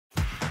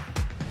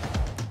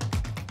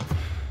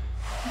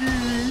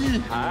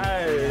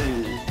Hi.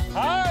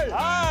 Hi!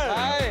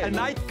 Hi! A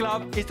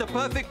nightclub is the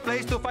perfect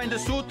place to find a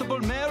suitable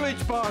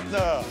marriage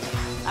partner.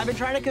 I've been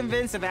trying to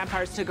convince the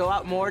vampires to go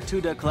out more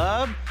to the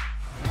club.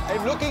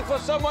 I'm looking for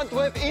someone to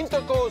have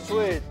intercourse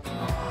with.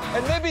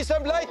 And maybe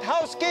some light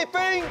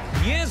housekeeping.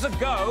 Years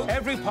ago,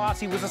 every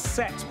party was a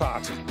sex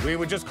party. We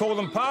would just call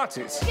them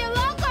parties. You're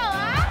local,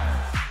 huh?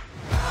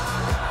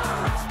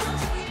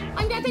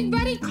 I'm getting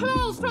very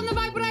close from the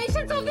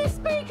vibrations of these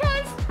speakers.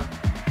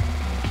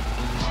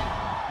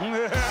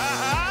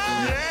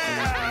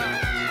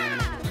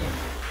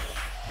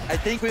 I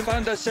think we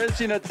found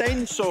ourselves in a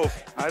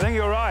dance-off. I think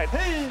you're right.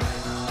 Hey!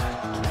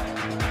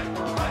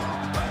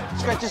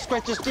 Scratchy,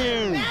 scratchy,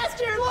 stew.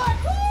 Master, look!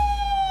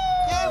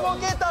 Yeah, we'll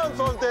get down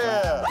from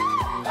there.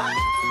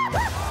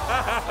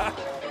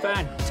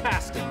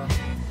 Fantastic.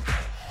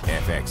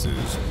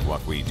 FX's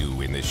What We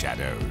Do in the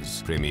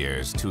Shadows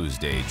premieres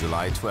Tuesday,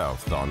 July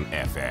 12th on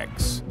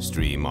FX.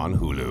 Stream on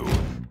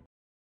Hulu.